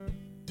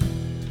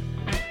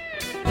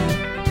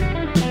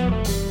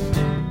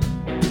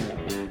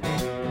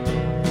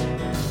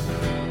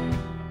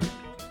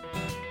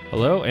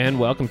Hello and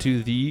welcome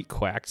to the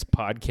Quacks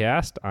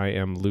Podcast. I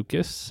am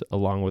Lucas,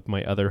 along with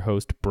my other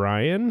host,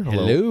 Brian.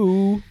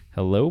 Hello.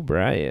 Hello,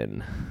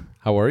 Brian.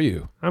 How are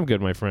you? I'm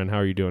good, my friend. How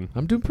are you doing?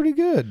 I'm doing pretty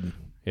good.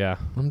 Yeah.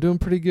 I'm doing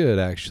pretty good,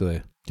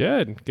 actually.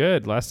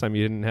 Good. Last time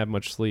you didn't have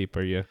much sleep,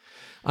 are you?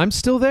 I'm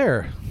still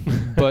there,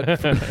 but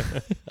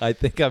I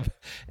think I've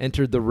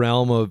entered the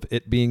realm of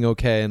it being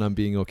okay, and I'm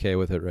being okay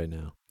with it right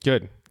now.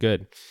 Good.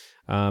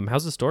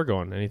 How's the store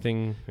going?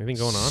 Anything going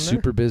on there?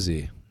 Super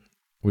busy.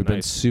 We've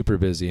been super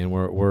busy, and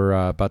we're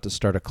about to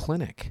start a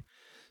clinic.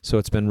 So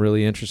it's been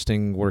really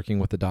interesting working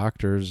with the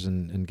doctors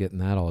and getting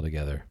that all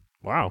together.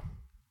 Wow.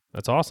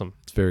 That's awesome.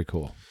 It's very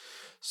cool.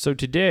 So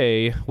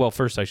today, well,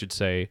 first I should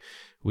say,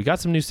 we got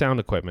some new sound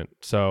equipment.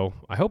 So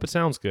I hope it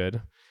sounds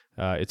good.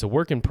 It's a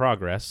work in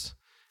progress.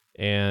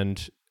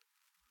 And,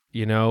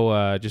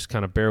 just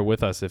kind of bear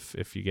with us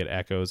if you get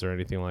echoes or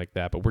anything like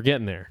that. But we're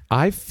getting there.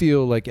 I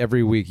feel like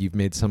every week you've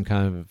made some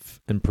kind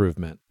of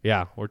improvement.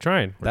 Yeah, we're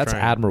trying. That's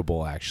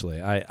admirable,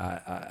 actually.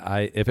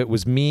 I if it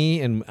was me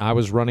and I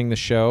was running the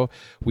show,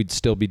 we'd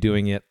still be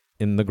doing it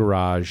in the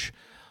garage,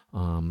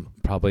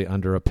 probably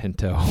under a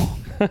Pinto.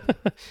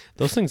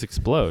 Those things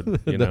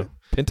explode,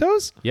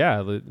 Pintos?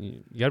 Yeah,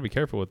 you got to be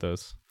careful with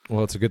those.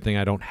 Well, it's a good thing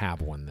I don't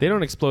have one. Then. They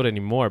don't explode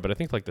anymore, but I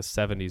think like the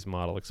 70s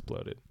model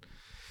exploded.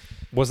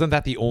 Wasn't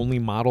that the only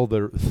model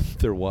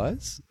there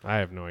was? I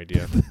have no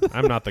idea.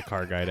 I'm not the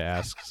car guy to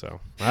ask, so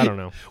I don't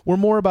know. We're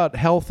more about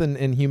health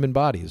and human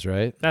bodies,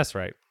 right? That's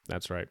right.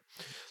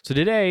 So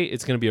today,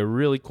 it's going to be a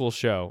really cool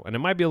show, and it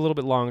might be a little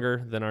bit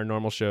longer than our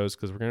normal shows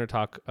because we're going to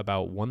talk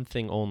about one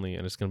thing only,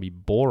 and it's going to be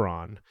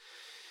boron.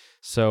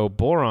 So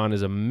boron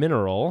is a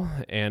mineral,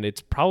 and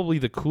it's probably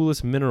the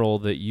coolest mineral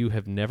that you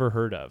have never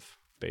heard of,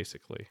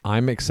 basically.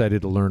 I'm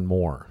excited to learn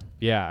more.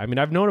 Yeah, I mean,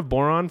 I've known of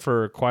boron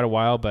for quite a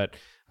while, but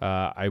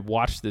I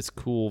watched this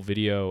cool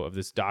video of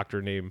this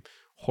doctor named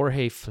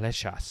Jorge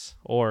Flechas,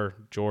 or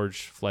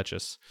George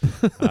Flechas,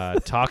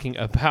 talking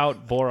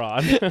about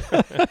boron.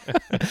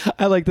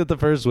 I liked it the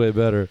first way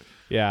better.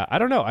 Yeah, I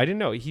don't know. I didn't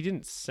know. He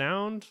didn't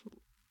sound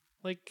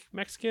like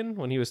Mexican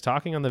when he was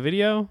talking on the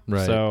video.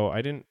 Right. So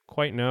I didn't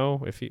quite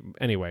know if he...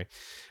 Anyway,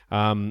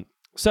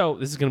 so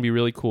this is going to be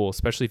really cool,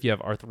 especially if you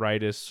have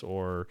arthritis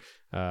or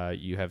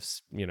you have,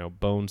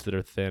 bones that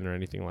are thin or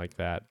anything like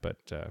that. But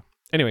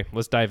anyway,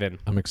 let's dive in.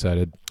 I'm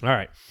excited. All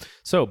right.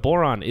 So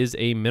boron is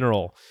a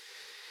mineral.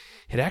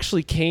 It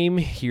actually came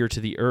here to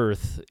the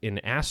Earth in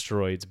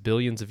asteroids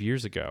billions of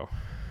years ago.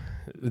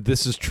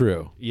 This is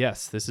true.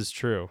 Yes, this is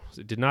true.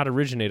 It did not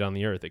originate on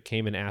the Earth. It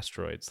came in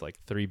asteroids like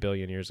 3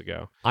 billion years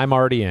ago. I'm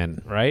already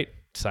in. Right?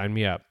 Sign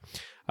me up.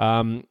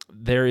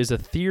 There is a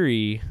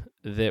theory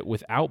that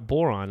without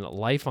boron,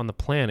 life on the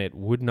planet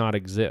would not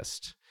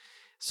exist.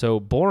 So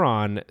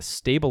boron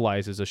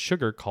stabilizes a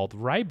sugar called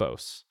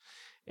ribose.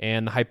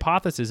 And the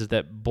hypothesis is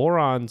that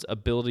boron's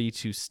ability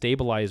to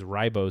stabilize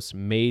ribose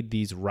made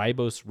these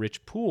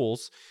ribose-rich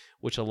pools,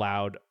 which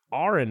allowed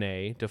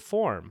RNA to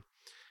form.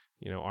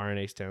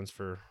 RNA stands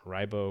for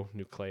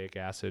ribonucleic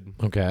acid.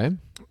 Okay.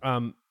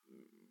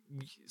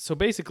 So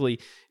basically,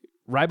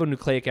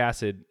 ribonucleic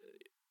acid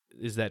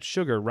is that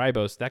sugar,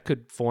 ribose, that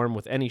could form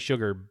with any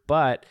sugar,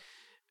 but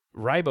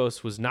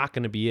ribose was not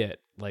going to be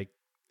it,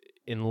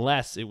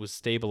 unless it was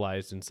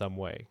stabilized in some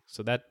way.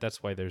 So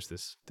that's why there's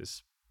this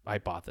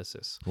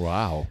hypothesis.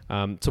 Wow.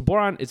 So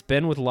boron, it's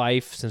been with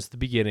life since the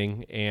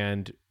beginning,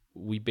 and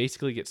we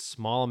basically get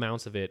small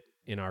amounts of it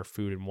in our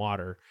food and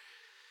water.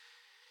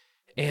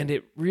 And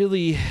it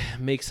really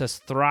makes us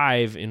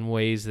thrive in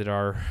ways that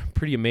are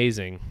pretty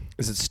amazing.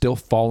 Is it still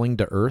falling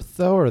to Earth,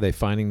 though? Or are they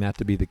finding that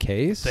to be the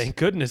case? Thank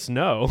goodness,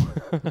 no.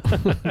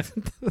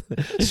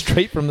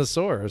 Straight from the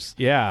source.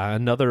 Yeah,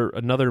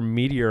 another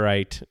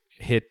meteorite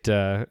hit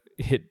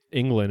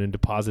England and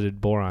deposited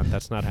boron.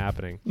 That's not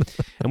happening.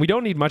 And we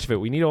don't need much of it.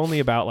 We need only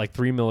about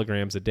 3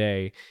 milligrams a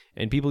day.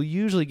 And people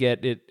usually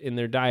get it in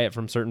their diet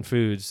from certain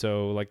foods.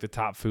 So the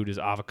top food is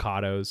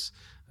avocados,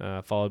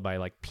 followed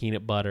by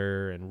peanut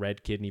butter and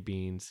red kidney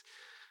beans.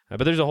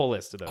 But there's a whole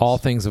list of those. All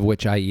things of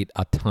which I eat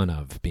a ton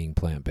of, being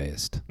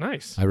plant-based.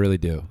 Nice. I really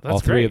do. That's all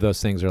three great. of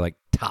those things are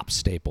top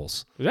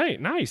staples.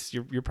 Right, nice.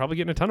 You're probably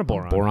getting a ton of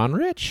boron. Boron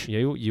rich.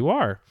 Yeah, you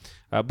are.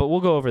 But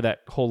we'll go over that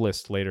whole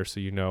list later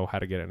so you know how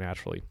to get it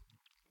naturally.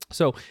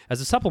 So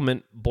as a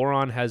supplement,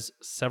 boron has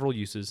several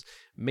uses,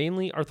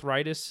 mainly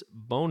arthritis,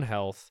 bone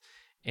health,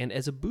 and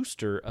as a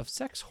booster of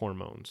sex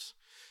hormones.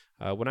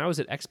 When I was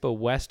at Expo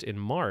West in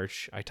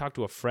March, I talked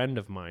to a friend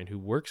of mine who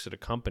works at a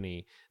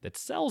company that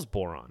sells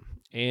boron,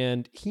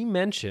 and he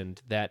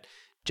mentioned that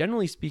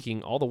generally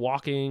speaking, all the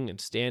walking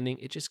and standing,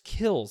 it just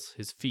kills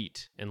his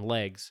feet and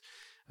legs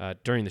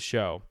during the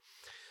show.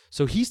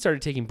 So he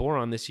started taking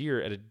boron this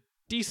year at a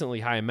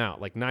decently high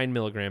amount, 9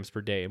 milligrams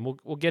per day. And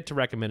we'll get to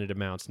recommended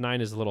amounts.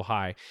 9 is a little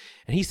high.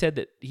 And he said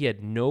that he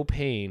had no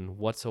pain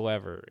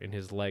whatsoever in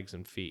his legs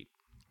and feet.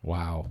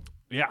 Wow.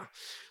 Yeah.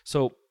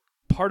 So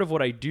part of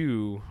what I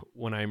do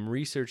when I'm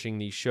researching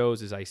these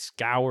shows is I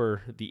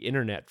scour the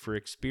internet for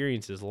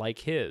experiences like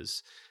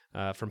his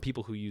from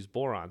people who use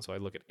boron. So I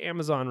look at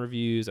Amazon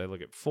reviews, I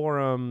look at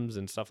forums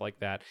and stuff like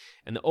that.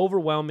 And the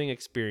overwhelming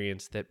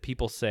experience that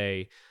people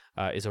say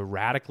is a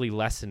radically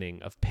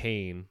lessening of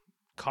pain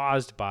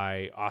caused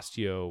by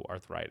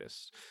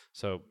osteoarthritis.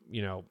 So,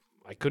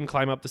 I couldn't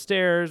climb up the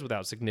stairs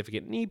without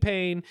significant knee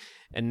pain,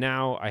 and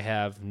now I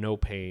have no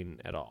pain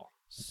at all.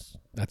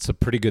 That's a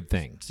pretty good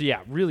thing. So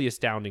yeah, really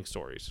astounding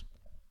stories.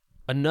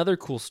 Another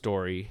cool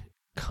story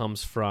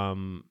comes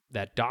from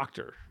that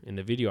doctor in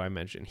the video I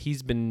mentioned.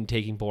 He's been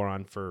taking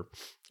boron for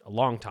a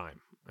long time.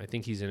 I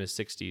think he's in his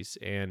 60s.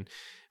 And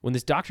when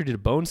this doctor did a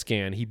bone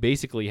scan, he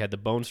basically had the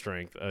bone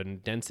strength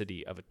and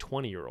density of a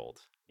 20-year-old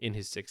in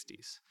his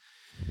 60s.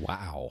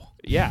 Wow.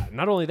 Yeah,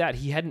 not only that,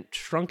 he hadn't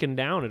shrunken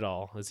down at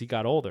all as he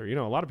got older.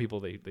 A lot of people,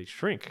 they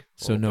shrink.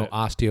 So no bit.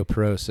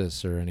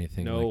 Osteoporosis or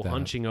anything like that? No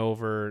hunching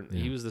over.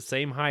 Yeah. He was the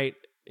same height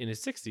in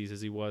his 60s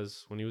as he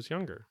was when he was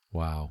younger.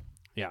 Wow.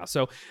 Yeah,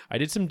 so I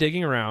did some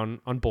digging around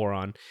on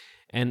boron,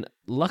 and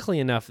luckily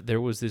enough,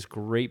 there was this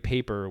great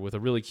paper with a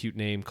really cute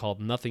name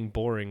called Nothing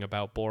Boring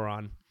About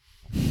Boron.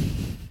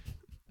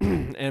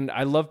 And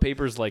I love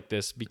papers like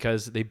this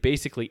because they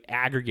basically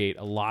aggregate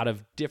a lot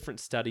of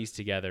different studies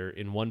together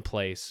in one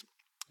place.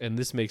 And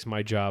this makes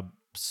my job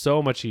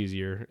so much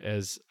easier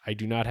as I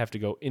do not have to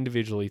go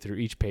individually through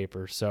each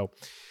paper. So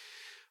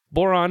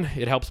boron,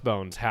 it helps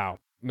bones. How?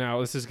 Now,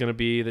 this is going to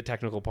be the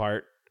technical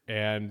part.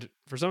 And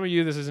for some of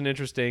you, this isn't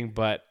interesting,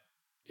 but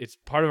it's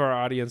part of our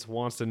audience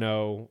wants to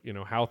know,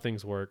 how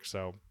things work.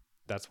 So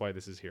that's why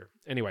this is here.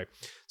 Anyway,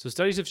 so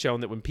studies have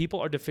shown that when people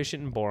are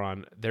deficient in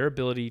boron, their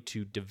ability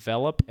to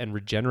develop and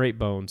regenerate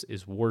bones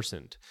is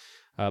worsened.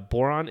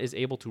 Boron is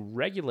able to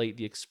regulate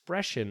the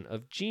expression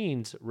of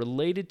genes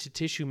related to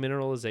tissue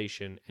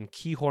mineralization and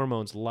key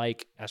hormones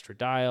like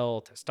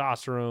estradiol,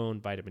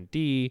 testosterone, vitamin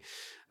D.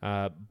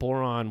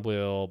 Boron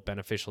will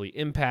beneficially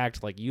impact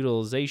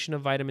utilization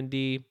of vitamin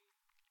D.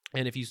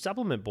 And if you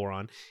supplement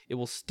boron, it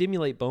will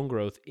stimulate bone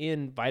growth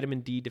in vitamin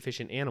D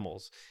deficient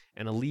animals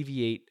and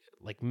alleviate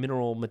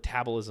mineral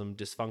metabolism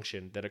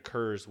dysfunction that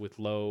occurs with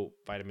low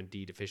vitamin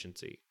D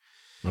deficiency.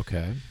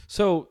 Okay.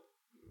 So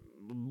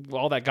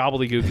all that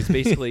gobbledygook is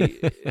basically,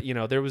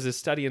 there was a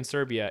study in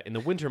Serbia in the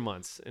winter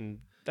months, and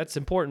that's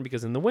important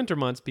because in the winter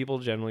months, people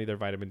generally, their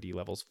vitamin D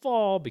levels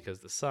fall because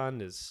the sun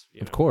is,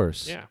 Of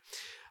course. Yeah.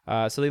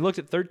 So they looked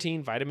at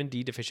 13 vitamin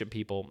D deficient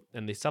people,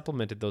 and they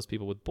supplemented those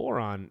people with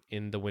boron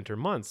in the winter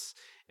months,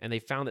 and they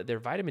found that their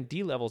vitamin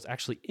D levels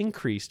actually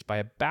increased by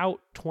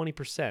about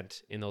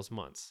 20% in those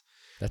months.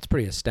 That's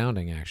pretty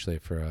astounding, actually,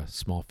 for a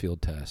small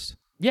field test.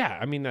 Yeah,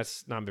 I mean,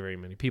 that's not very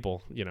many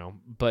people,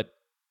 but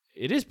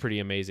it is pretty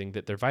amazing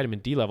that their vitamin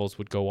D levels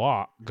would go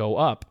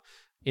up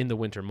in the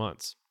winter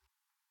months.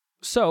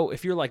 So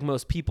if you're like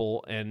most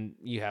people and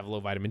you have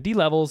low vitamin D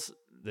levels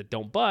that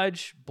don't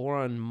budge,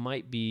 boron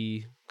might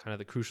be kind of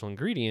the crucial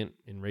ingredient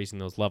in raising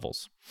those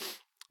levels.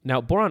 Now,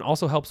 boron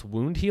also helps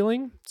wound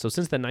healing. So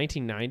since the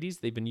 1990s,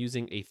 they've been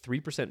using a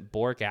 3%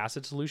 boric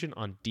acid solution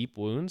on deep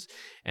wounds,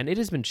 and it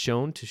has been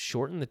shown to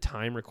shorten the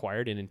time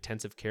required in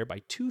intensive care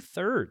by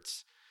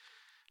 2/3.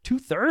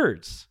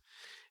 2/3.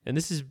 And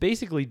this is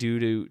basically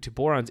due to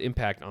boron's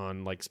impact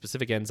on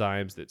specific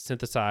enzymes that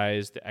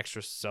synthesize the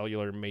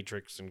extracellular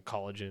matrix and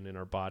collagen in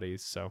our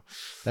bodies. So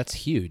that's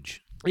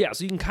huge. Yeah,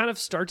 so you can kind of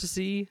start to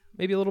see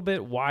maybe a little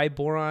bit why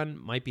boron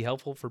might be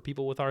helpful for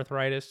people with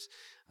arthritis.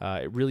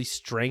 It really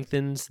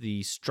strengthens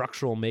the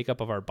structural makeup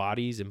of our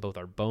bodies in both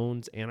our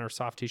bones and our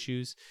soft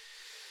tissues.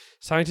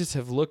 Scientists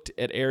have looked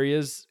at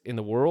areas in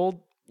the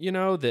world,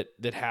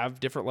 that have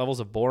different levels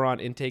of boron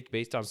intake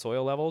based on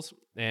soil levels.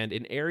 And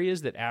in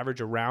areas that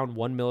average around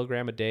 1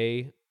 milligram a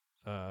day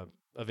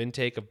of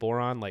intake of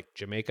boron, like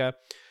Jamaica,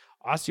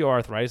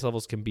 osteoarthritis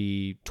levels can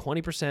be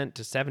 20%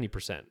 to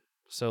 70%.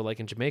 So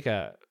in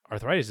Jamaica,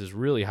 arthritis is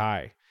really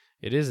high.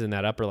 It is in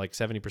that upper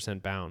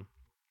 70% bound.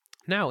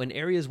 Now, in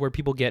areas where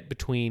people get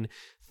between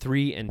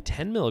 3 and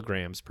 10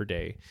 milligrams per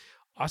day,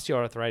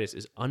 osteoarthritis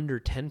is under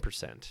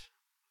 10%.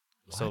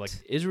 What? So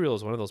Israel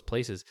is one of those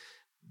places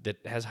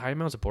that has high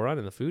amounts of boron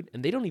in the food,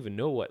 and they don't even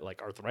know what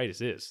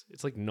arthritis is.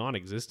 It's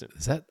non-existent.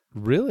 Is that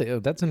really? Oh,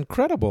 that's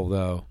incredible,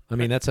 though. I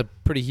mean, that's a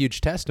pretty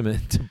huge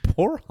testament to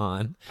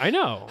boron. I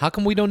know. How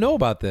come we don't know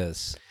about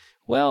this?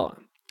 Well,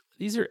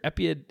 these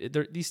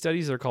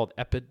studies are called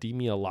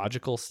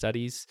epidemiological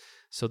studies,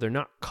 so they're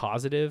not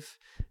causative,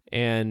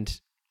 and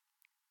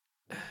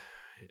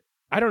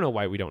I don't know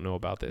why we don't know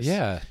about this.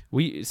 Yeah.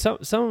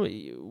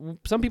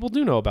 Some people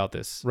do know about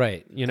this.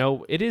 Right.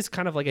 It is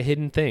kind of like a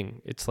hidden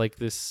thing. It's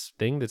this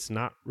thing that's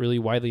not really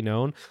widely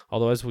known.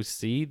 Although as we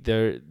see,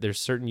 there's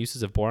certain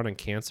uses of boron in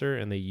cancer,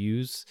 and they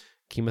use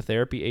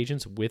chemotherapy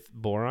agents with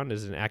boron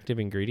as an active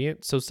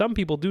ingredient. So some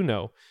people do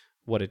know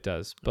what it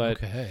does, but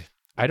okay.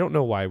 I don't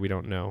know why we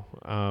don't know.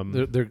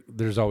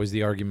 There's always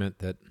the argument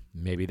that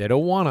maybe they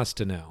don't want us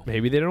to know.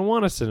 Maybe they don't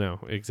want us to know.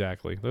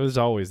 Exactly. There's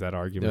always that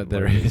argument.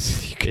 There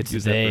is. It's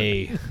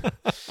they.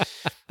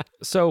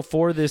 So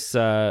for this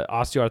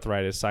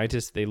osteoarthritis,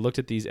 scientists, they looked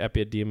at these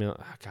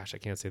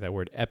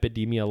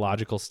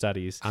epidemiological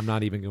studies. I'm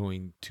not even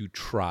going to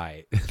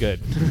try. Good.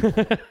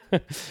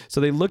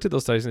 So they looked at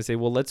those studies and they say,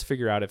 well, let's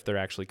figure out if they're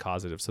actually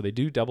causative. So they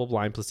do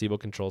double-blind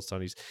placebo-controlled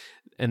studies,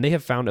 and they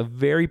have found a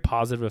very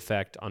positive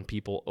effect on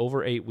people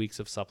over 8 weeks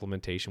of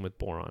supplementation with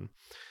boron.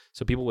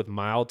 So people with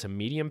mild to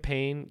medium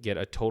pain get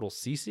a total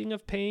ceasing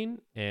of pain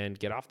and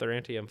get off their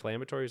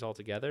anti-inflammatories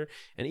altogether.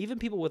 And even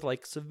people with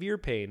like severe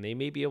pain, they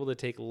may be able to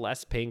take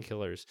less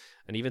painkillers.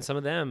 And even some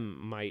of them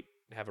might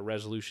have a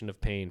resolution of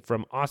pain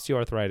from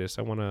osteoarthritis.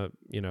 I want to,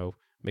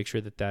 make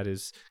sure that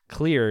is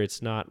clear.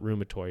 It's not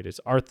rheumatoid. It's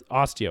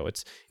osteo.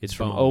 It's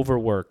from Bone.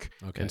 Overwork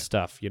Okay. and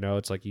stuff.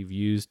 It's like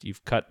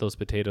you've cut those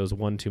potatoes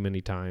one too many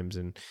times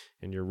and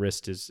your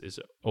wrist is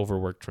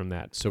overworked from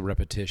that. So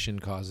repetition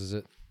causes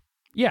it?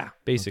 Yeah,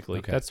 basically.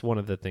 Okay. That's one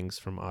of the things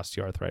from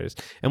osteoarthritis.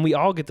 And we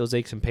all get those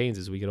aches and pains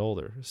as we get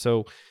older.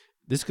 So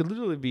this could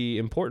literally be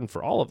important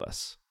for all of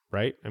us,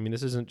 right? I mean,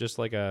 this isn't just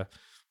like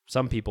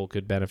some people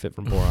could benefit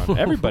from boron.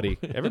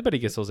 Everybody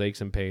gets those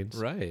aches and pains.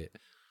 Right.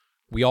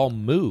 We all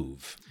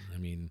move. I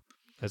mean,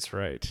 That's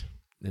right.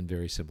 in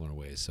very similar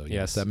ways. So yes,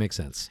 Yes. that makes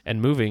sense.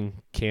 And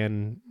moving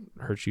can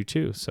hurt you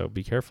too, so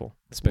be careful.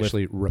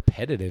 Especially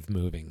repetitive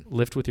moving.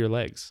 Lift with your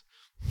legs.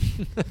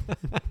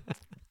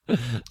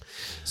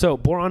 So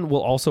boron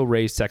will also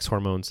raise sex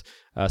hormones,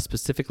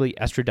 specifically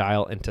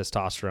estradiol and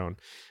testosterone.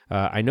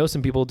 I know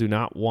some people do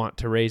not want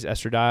to raise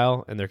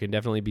estradiol, and there can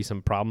definitely be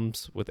some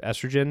problems with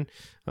estrogen.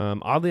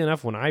 Oddly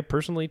enough, when I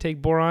personally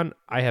take boron,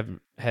 I have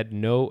had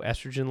no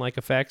estrogen-like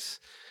effects.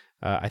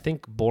 I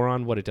think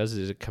boron, what it does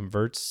is it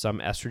converts some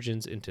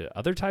estrogens into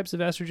other types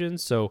of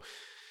estrogens. So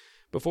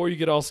before you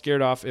get all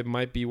scared off, it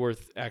might be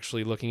worth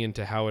actually looking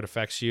into how it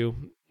affects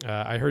you.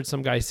 I heard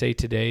some guy say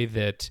today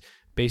that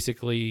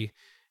basically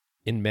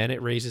in men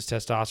it raises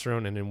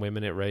testosterone and in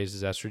women it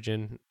raises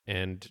estrogen.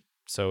 And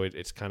so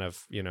it's kind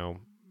of,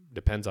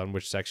 depends on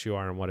which sex you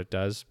are and what it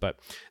does. But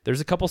there's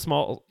a couple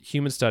small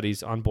human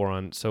studies on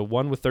boron. So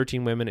one with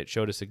 13 women, it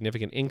showed a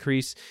significant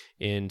increase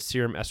in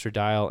serum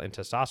estradiol and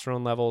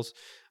testosterone levels.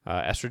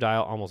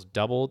 Estradiol almost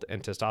doubled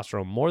and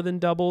testosterone more than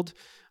doubled.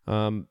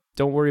 Don't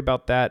worry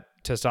about that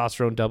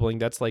testosterone doubling.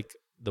 That's like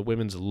the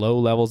women's low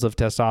levels of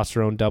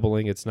testosterone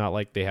doubling. It's not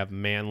like they have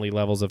manly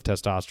levels of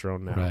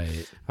testosterone now.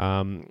 Right.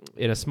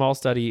 In a small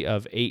study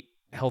of 8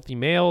 healthy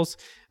males,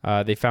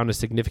 they found a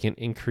significant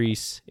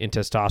increase in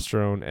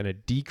testosterone and a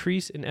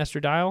decrease in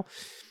estradiol.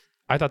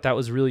 I thought that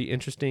was really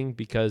interesting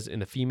because in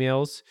the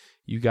females,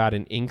 you got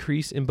an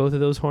increase in both of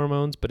those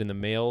hormones, but in the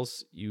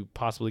males, you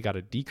possibly got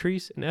a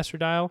decrease in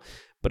estradiol.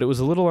 But it was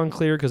a little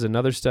unclear because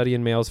another study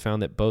in males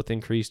found that both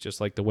increased just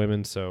like the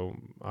women. So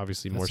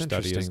obviously more That's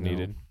study is interesting,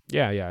 needed.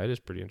 Yeah, it is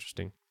pretty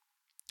interesting.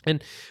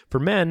 And for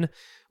men,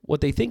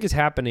 what they think is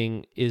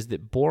happening is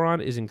that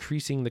boron is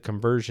increasing the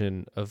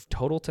conversion of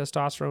total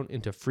testosterone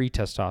into free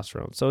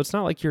testosterone. So it's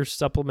not like you're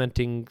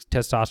supplementing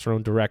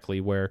testosterone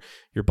directly where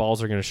your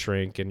balls are going to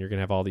shrink and you're going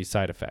to have all these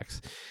side effects.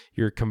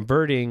 You're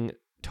converting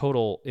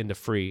total into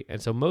free.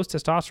 And so most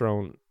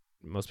testosterone,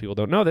 most people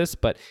don't know this,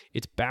 but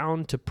it's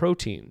bound to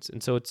proteins.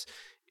 And so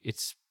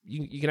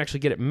you can actually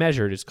get it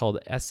measured. It's called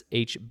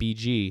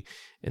SHBG.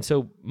 And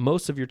so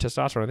most of your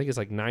testosterone, I think it's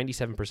like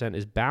 97%,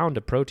 is bound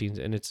to proteins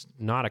and it's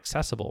not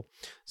accessible.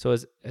 So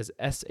as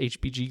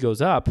SHBG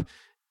goes up,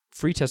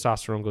 free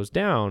testosterone goes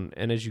down.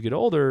 And as you get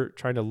older,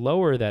 trying to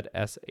lower that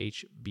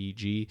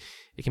SHBG,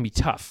 it can be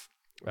tough,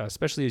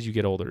 especially as you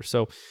get older.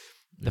 So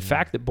the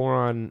fact that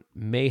boron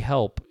may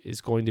help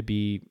is going to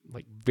be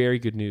like very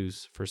good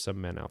news for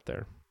some men out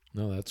there.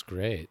 No, that's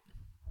great.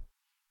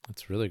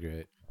 That's really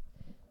great.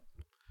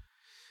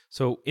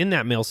 So in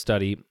that male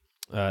study,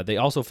 they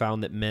also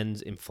found that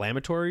men's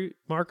inflammatory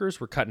markers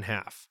were cut in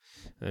half.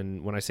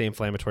 And when I say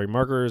inflammatory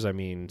markers, I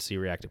mean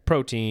C-reactive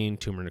protein,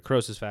 tumor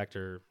necrosis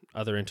factor,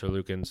 other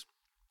interleukins.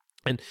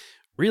 And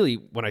really,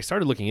 when I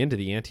started looking into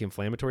the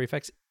anti-inflammatory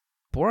effects,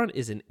 boron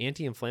is an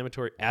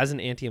anti-inflammatory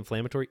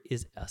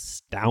is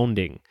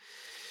astounding.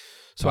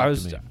 So I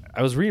was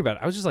reading about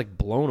it. I was just like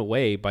blown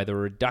away by the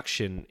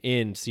reduction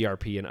in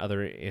CRP and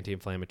other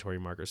anti-inflammatory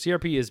markers.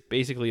 CRP is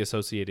basically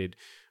associated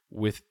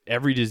with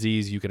every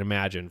disease you can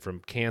imagine, from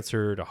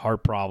cancer to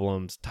heart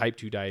problems, type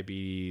 2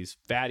 diabetes,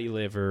 fatty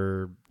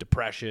liver,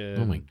 depression.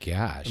 Oh my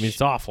gosh. I mean,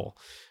 it's awful.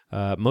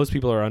 Most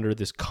people are under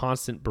this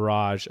constant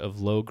barrage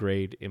of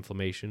low-grade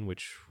inflammation,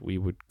 which we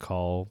would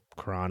call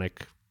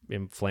chronic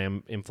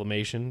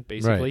inflammation,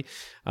 basically.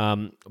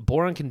 Right.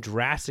 Boron can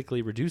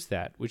drastically reduce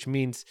that, which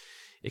means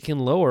it can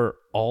lower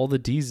all the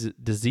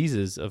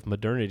diseases of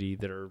modernity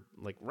that are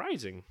like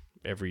rising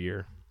every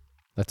year.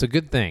 That's a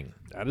good thing.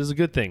 That is a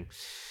good thing.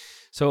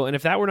 So, and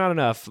if that were not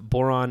enough,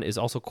 boron is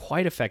also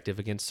quite effective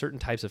against certain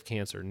types of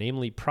cancer,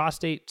 namely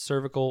prostate,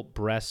 cervical,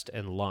 breast,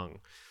 and lung.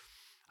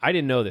 I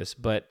didn't know this,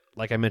 but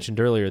like I mentioned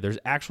earlier, there's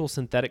actual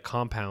synthetic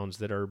compounds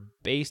that are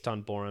based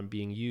on boron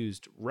being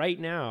used right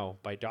now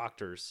by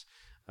doctors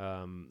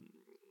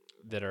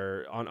that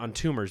are on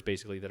tumors,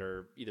 basically, that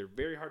are either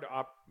very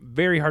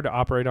hard to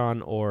operate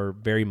on or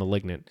very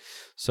malignant.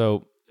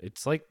 So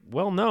it's like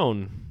well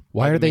known.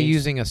 Why Like are they main-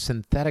 using a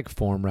synthetic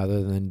form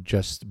rather than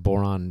just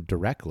boron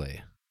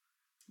directly?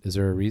 Is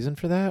there a reason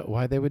for that?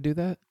 Why they would do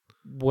that?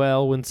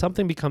 Well, when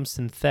something becomes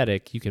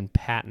synthetic, you can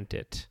patent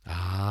it.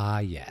 Ah,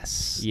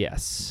 yes.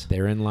 Yes.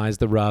 Therein lies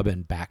the rub,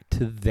 and back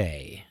to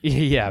they.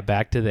 Yeah,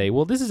 back to they.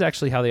 Well, this is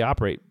actually how they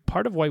operate.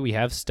 Part of why we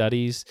have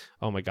studies,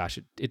 oh my gosh,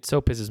 it so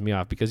pisses me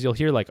off because you'll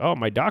hear like, oh,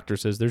 my doctor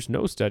says there's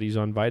no studies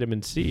on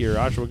vitamin C or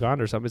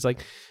ashwagandha or something. It's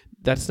like,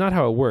 that's not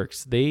how it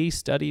works. They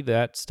study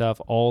that stuff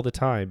all the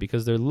time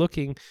because they're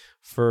looking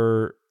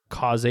for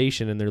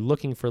causation and they're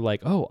looking for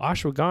like, oh,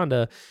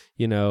 ashwagandha,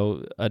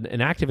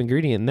 an active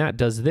ingredient and that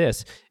does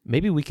this.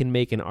 Maybe we can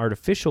make an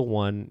artificial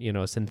one,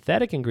 a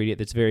synthetic ingredient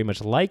that's very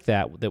much like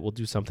that will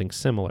do something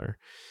similar.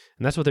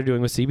 And that's what they're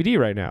doing with CBD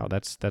right now.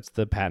 That's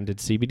the patented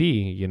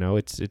CBD.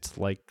 It's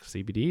like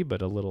CBD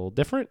but a little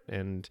different,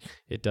 and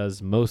it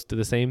does most of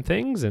the same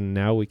things. And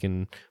now we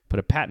can put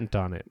a patent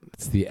on it.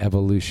 It's the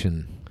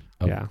evolution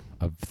Yeah.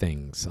 of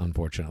things,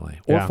 unfortunately,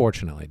 or Yeah.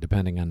 fortunately,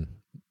 depending on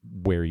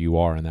where you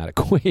are in that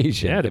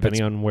equation. Yeah,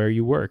 depending on where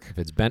you work. if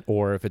it's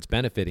if it's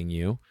benefiting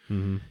you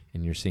Mm-hmm.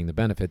 and you're seeing the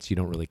benefits, you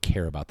don't really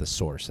care about the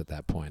source at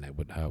that point. I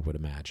would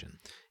imagine.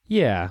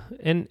 Yeah,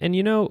 and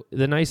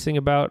the nice thing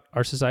about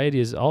our society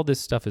is all this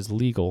stuff is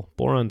legal.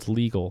 Boron's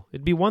legal.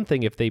 It'd be one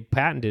thing if they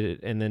patented it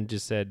and then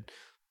just said,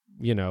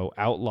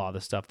 outlaw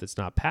the stuff that's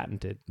not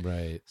patented.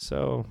 Right.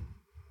 So,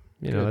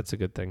 Good. that's a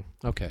good thing.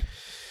 Okay.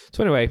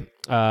 So anyway,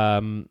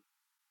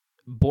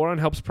 boron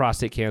helps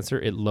prostate cancer.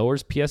 It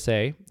lowers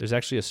PSA. There's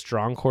actually a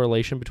strong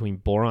correlation between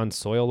boron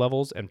soil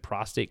levels and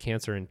prostate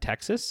cancer in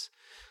Texas.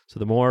 So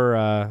the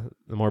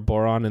more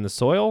boron in the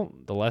soil,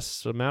 the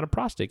less amount of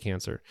prostate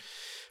cancer.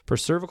 For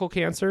cervical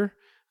cancer,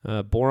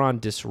 boron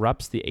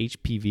disrupts the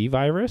HPV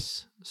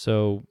virus.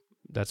 So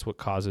that's what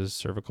causes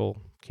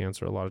cervical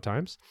cancer a lot of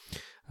times.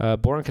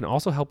 Boron can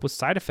also help with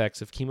side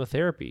effects of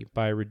chemotherapy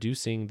by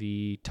reducing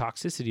the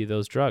toxicity of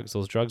those drugs.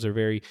 Those drugs are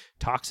very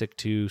toxic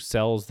to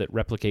cells that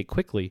replicate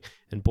quickly,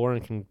 and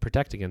boron can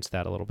protect against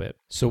that a little bit.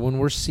 So when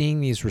we're seeing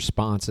these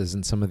responses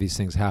and some of these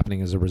things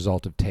happening as a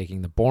result of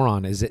taking the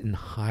boron, is it in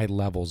high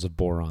levels of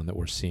boron that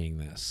we're seeing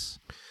this?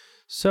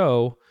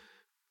 So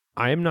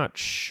I am not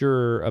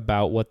sure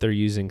about what they're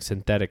using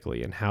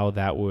synthetically and how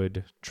that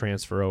would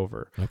transfer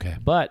over. Okay.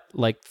 But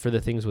like for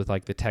the things with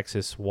like the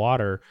Texas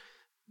water,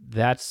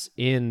 that's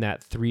in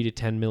that 3 to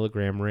 10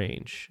 milligram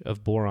range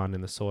of boron in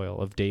the soil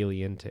of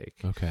daily intake.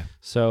 Okay.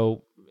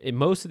 So in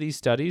most of these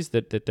studies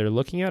that they're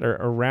looking at are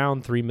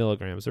around 3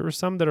 milligrams. There were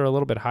some that are a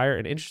little bit higher,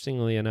 and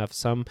interestingly enough,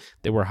 some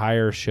that were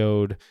higher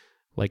showed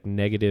like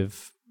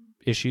negative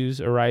issues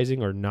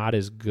arising or not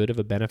as good of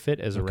a benefit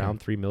as around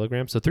 3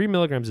 milligrams. So 3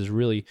 milligrams is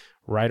really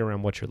right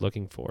around what you're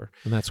looking for.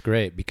 And that's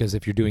great because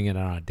if you're doing it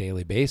on a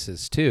daily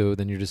basis too,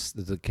 then it's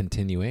a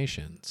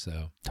continuation.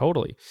 So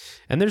Totally.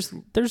 And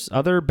there's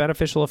other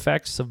beneficial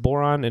effects of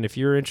boron, and if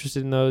you're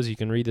interested in those, you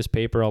can read this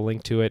paper. I'll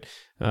link to it.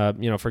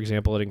 For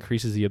example, it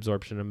increases the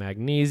absorption of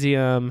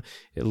magnesium.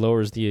 It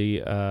lowers the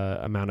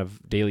amount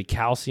of daily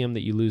calcium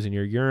that you lose in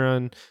your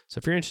urine. So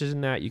if you're interested in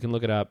that, you can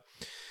look it up.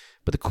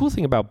 But the cool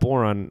thing about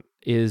boron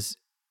is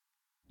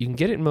you can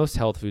get it in most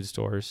health food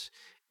stores,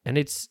 and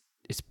it's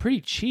pretty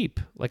cheap.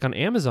 Like on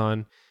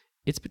Amazon,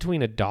 it's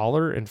between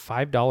 $1 and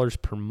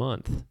 $5 per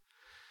month.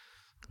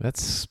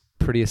 that's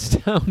pretty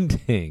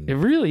astounding It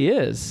really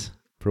is.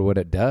 for what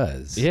it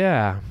does.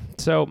 Yeah.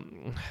 So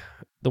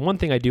the one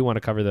thing I do want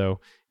to cover though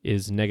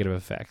is negative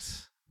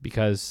effects,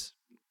 because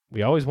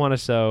we always want to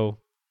show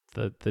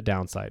the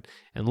downside.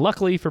 And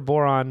luckily for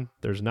boron,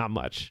 there's not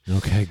much.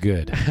 Okay,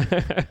 good.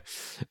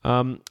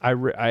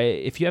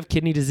 If you have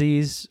kidney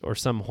disease or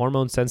some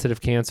hormone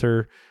sensitive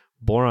cancer,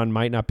 boron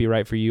might not be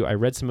right for you. I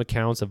read some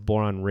accounts of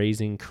boron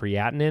raising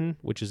creatinine,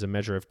 which is a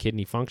measure of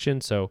kidney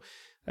function. So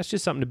that's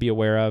just something to be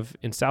aware of.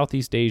 In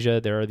Southeast Asia,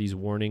 there are these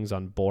warnings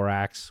on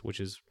borax, which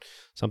is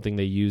something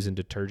they use in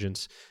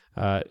detergents,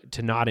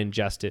 to not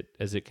ingest it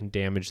as it can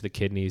damage the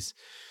kidneys.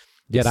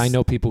 Yet I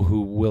know people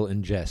who will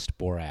ingest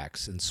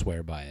borax and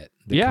swear by it.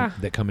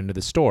 That come into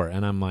the store.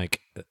 And I'm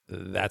like,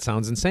 that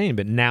sounds insane.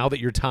 But now that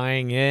you're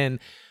tying in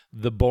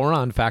the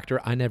boron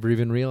factor, I never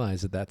even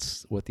realized that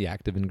that's what the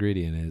active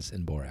ingredient is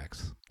in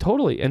borax.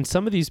 Totally. And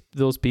some of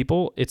those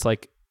people, it's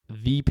like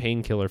the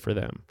painkiller for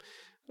them.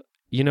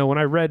 When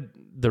I read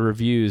the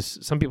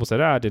reviews, some people said,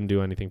 it didn't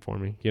do anything for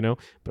me,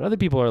 but other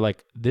people are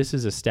like, this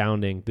is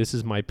astounding. This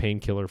is my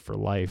painkiller for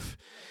life.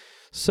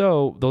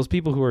 So those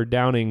people who are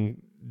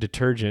downing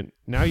detergent,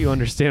 now you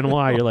understand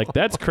why. You're like,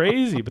 that's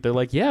crazy. But they're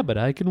like, yeah, but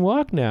I can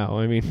walk now.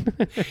 I mean,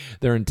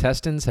 their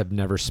intestines have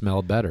never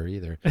smelled better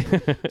either.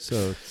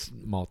 So it's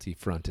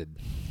multi-fronted.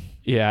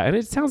 Yeah, and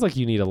it sounds like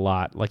you need a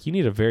lot. Like you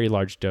need a very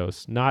large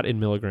dose, not in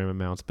milligram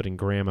amounts, but in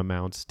gram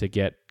amounts to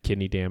get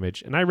kidney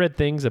damage. And I read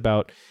things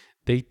about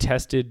they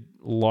tested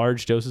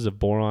large doses of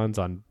borons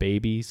on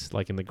babies,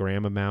 like in the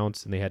gram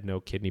amounts, and they had no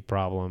kidney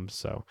problems.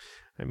 So,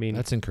 I mean,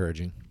 that's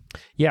encouraging.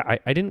 Yeah,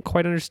 I didn't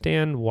quite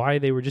understand why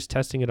they were just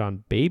testing it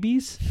on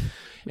babies.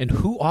 And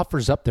who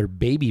offers up their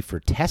baby for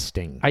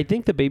testing? I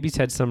think the babies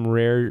had some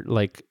rare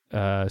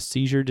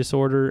seizure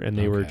disorder, and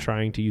they were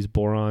trying to use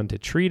boron to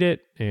treat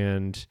it,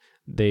 and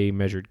they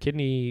measured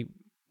kidney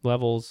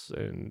levels,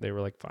 and they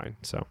were like, fine.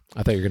 So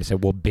I thought you were going to say,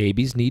 well,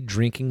 babies need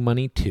drinking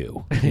money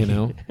too, you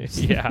know?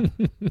 Yeah.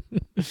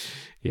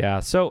 Yeah.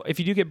 So if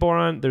you do get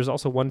boron, there's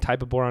also one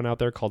type of boron out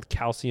there called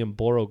calcium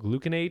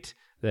borogluconate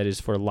that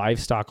is for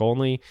livestock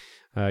only.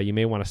 You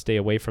may want to stay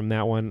away from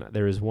that one.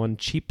 There is one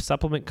cheap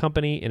supplement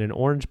company in an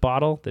orange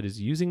bottle that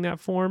is using that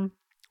form,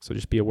 so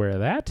just be aware of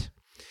that.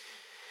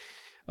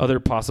 Other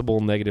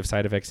possible negative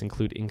side effects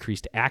include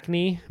increased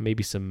acne,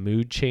 maybe some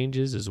mood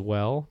changes as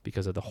well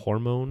because of the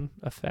hormone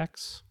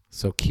effects.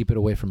 So keep it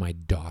away from my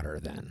daughter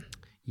then.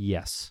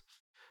 Yes.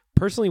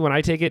 Personally, when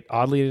I take it,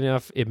 oddly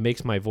enough, it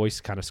makes my voice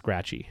kind of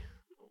scratchy.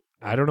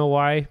 I don't know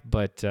why,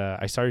 but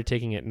I started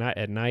taking it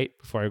at night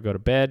before I go to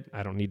bed.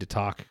 I don't need to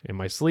talk in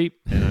my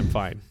sleep, and I'm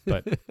fine.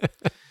 But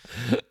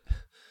yeah,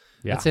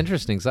 that's an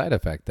interesting side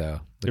effect,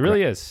 though. It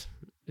really is.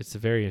 It's a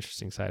very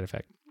interesting side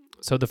effect.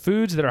 So the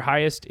foods that are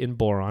highest in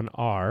boron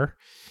are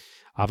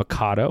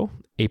avocado,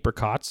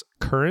 apricots,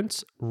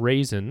 currants,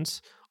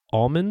 raisins,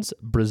 almonds,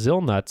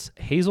 Brazil nuts,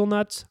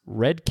 hazelnuts,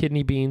 red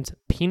kidney beans,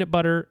 peanut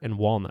butter, and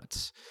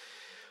walnuts.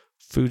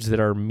 Foods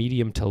that are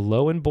medium to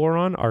low in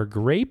boron are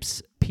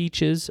grapes,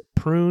 peaches,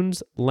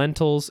 prunes,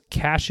 lentils,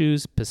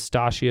 cashews,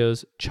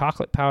 pistachios,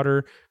 chocolate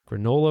powder,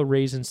 granola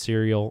raisin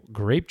cereal,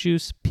 grape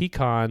juice,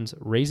 pecans,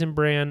 raisin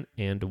bran,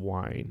 and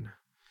wine.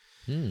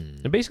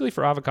 And basically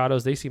for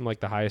avocados, they seem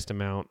like the highest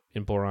amount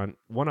in boron.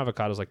 One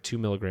avocado is like 2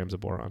 milligrams of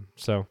boron.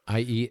 So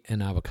I eat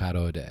an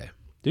avocado a day.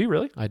 Do you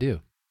really? I do.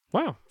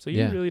 Wow. So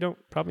you really don't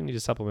probably need to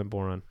supplement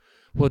boron.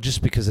 Well,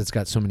 just because it's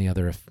got so many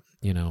other,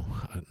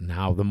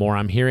 now the more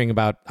I'm hearing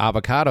about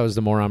avocados,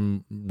 the more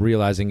I'm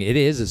realizing it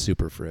is a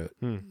superfruit.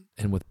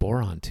 And with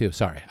boron too.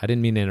 Sorry, I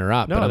didn't mean to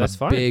interrupt, but I'm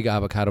a big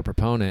avocado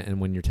proponent. And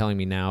when you're telling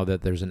me now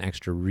that there's an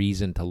extra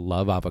reason to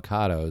love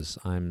avocados,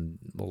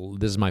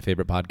 this is my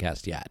favorite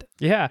podcast yet.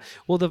 Yeah.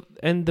 Well,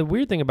 the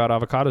weird thing about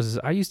avocados is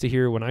I used to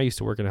hear when I used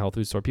to work in a health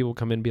food store, people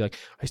come in and be like,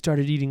 I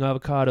started eating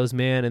avocados,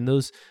 man, and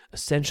those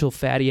essential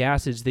fatty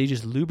acids, they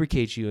just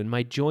lubricate you, and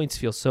my joints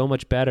feel so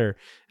much better.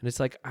 And it's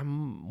like,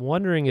 I'm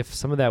wondering if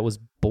some of that was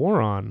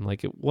boron,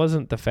 like it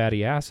wasn't the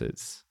fatty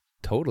acids.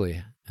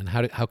 Totally. And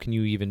how can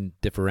you even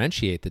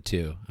differentiate the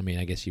two? I mean,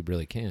 I guess you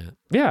really can't.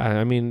 Yeah,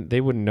 I mean,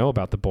 they wouldn't know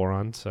about the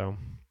boron, so...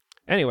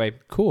 Anyway.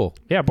 Cool.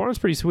 Yeah, boron's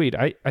pretty sweet.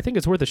 I think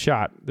it's worth a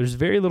shot. There's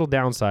very little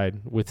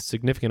downside with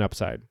significant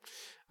upside.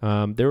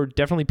 There were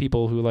definitely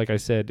people who, like I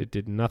said, it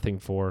did nothing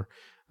for.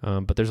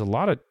 But there's a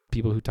lot of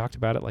people who talked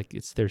about it like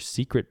it's their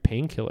secret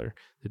painkiller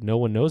that no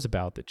one knows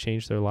about that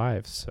changed their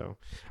lives. So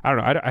I don't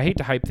know. I hate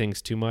to hype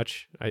things too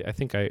much. I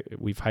think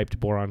we've hyped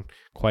boron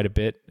quite a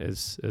bit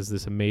as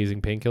this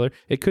amazing painkiller.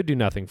 It could do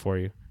nothing for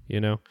you,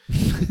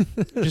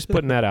 Just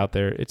putting that out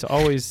there. It's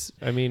always,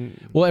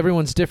 Well,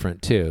 everyone's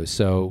different too.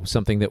 So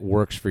something that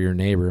works for your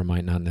neighbor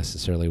might not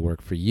necessarily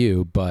work for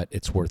you, but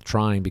it's worth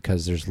trying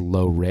because there's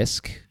low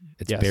risk.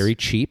 It's very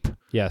cheap.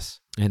 Yes.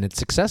 And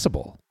it's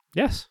accessible.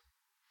 Yes.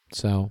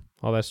 So,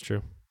 that's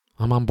true.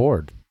 I'm on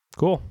board.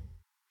 Cool.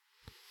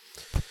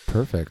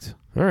 Perfect.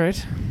 All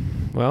right.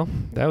 Well,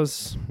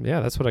 that's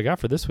what I got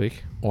for this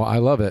week. Well, I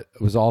love it.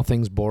 It was all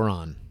things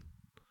boron.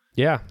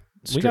 Yeah.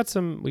 We got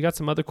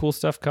some other cool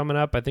stuff coming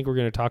up. I think we're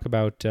going to talk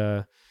about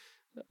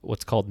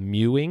what's called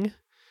mewing,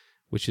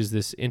 which is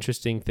this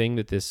interesting thing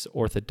that this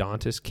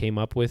orthodontist came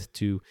up with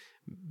to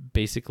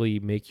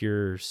basically make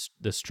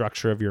the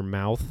structure of your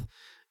mouth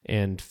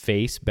and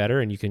face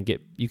better, and you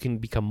can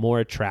become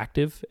more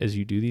attractive as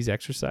you do these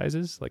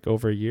exercises, like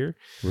over a year.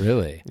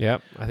 Really?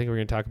 Yep. I think we're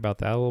going to talk about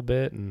that a little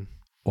bit. And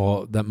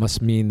well, that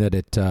must mean that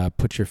it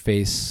puts your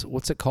face,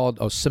 what's it called?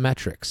 Oh,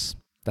 symmetrics.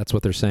 That's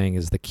what they're saying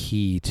is the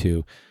key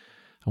to.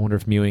 I wonder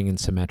if mewing and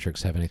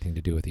symmetrics have anything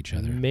to do with each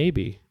other.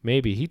 Maybe.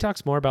 He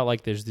talks more about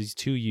like there's these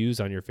two U's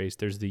on your face.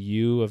 There's the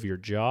U of your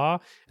jaw,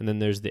 and then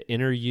there's the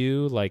inner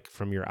U, like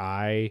from your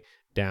eye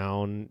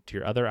down to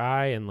your other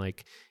eye, and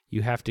like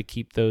you have to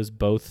keep those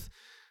both,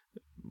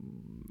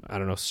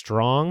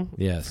 strong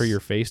for your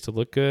face to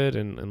look good,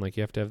 and like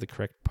you have to have the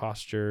correct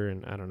posture,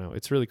 and I don't know.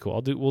 It's really cool.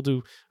 We'll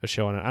do a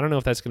show on it. I don't know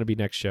if that's going to be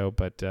next show,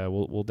 but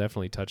we'll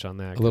definitely touch on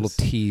that. A little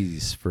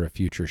tease for a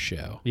future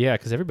show. Yeah,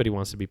 because everybody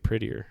wants to be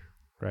prettier,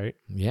 right?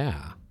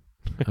 Yeah.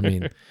 I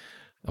mean,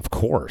 of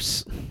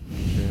course.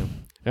 Yeah.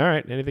 All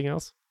right. Anything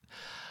else?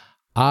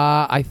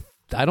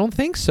 I don't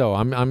think so.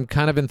 I'm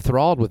kind of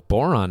enthralled with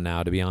boron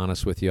now, to be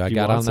honest with you. I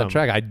got on that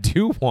track. I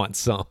do want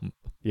some.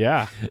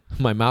 Yeah.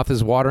 My mouth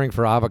is watering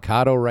for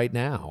avocado right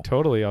now.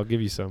 Totally. I'll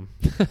give you some.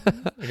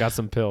 I got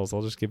some pills.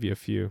 I'll just give you a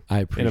few. I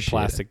appreciate it. In a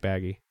plastic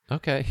baggie.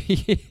 Okay.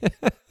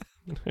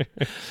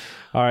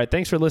 All right.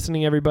 Thanks for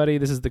listening, everybody.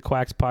 This is the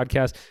Quacks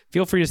Podcast.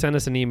 Feel free to send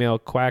us an email,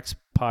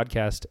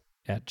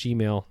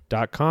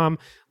 quackspodcast@gmail.com.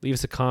 Leave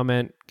us a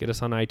comment. Get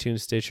us on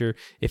iTunes, Stitcher.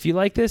 If you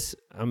like this,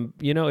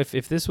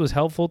 if this was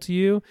helpful to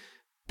you,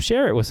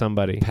 share it with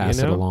somebody. Pass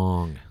you know? it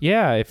along.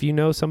 Yeah, if you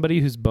know somebody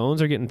whose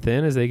bones are getting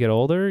thin as they get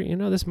older,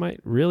 this might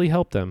really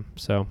help them.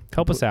 So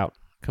help us out.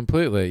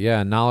 Completely.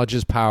 Yeah. Knowledge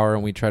is power,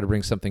 and we try to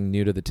bring something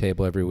new to the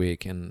table every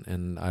week,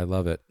 and I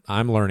love it.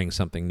 I'm learning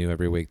something new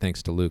every week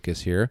thanks to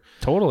Lucas here.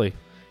 Totally.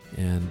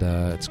 And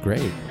it's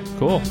great.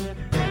 Cool.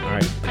 All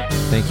right.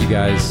 Thank you,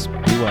 guys. Be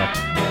well.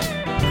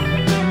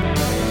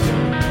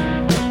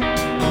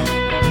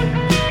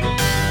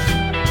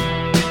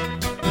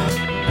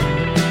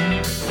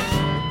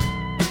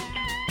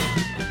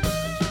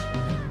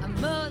 A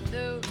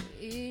mother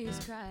is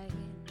crying.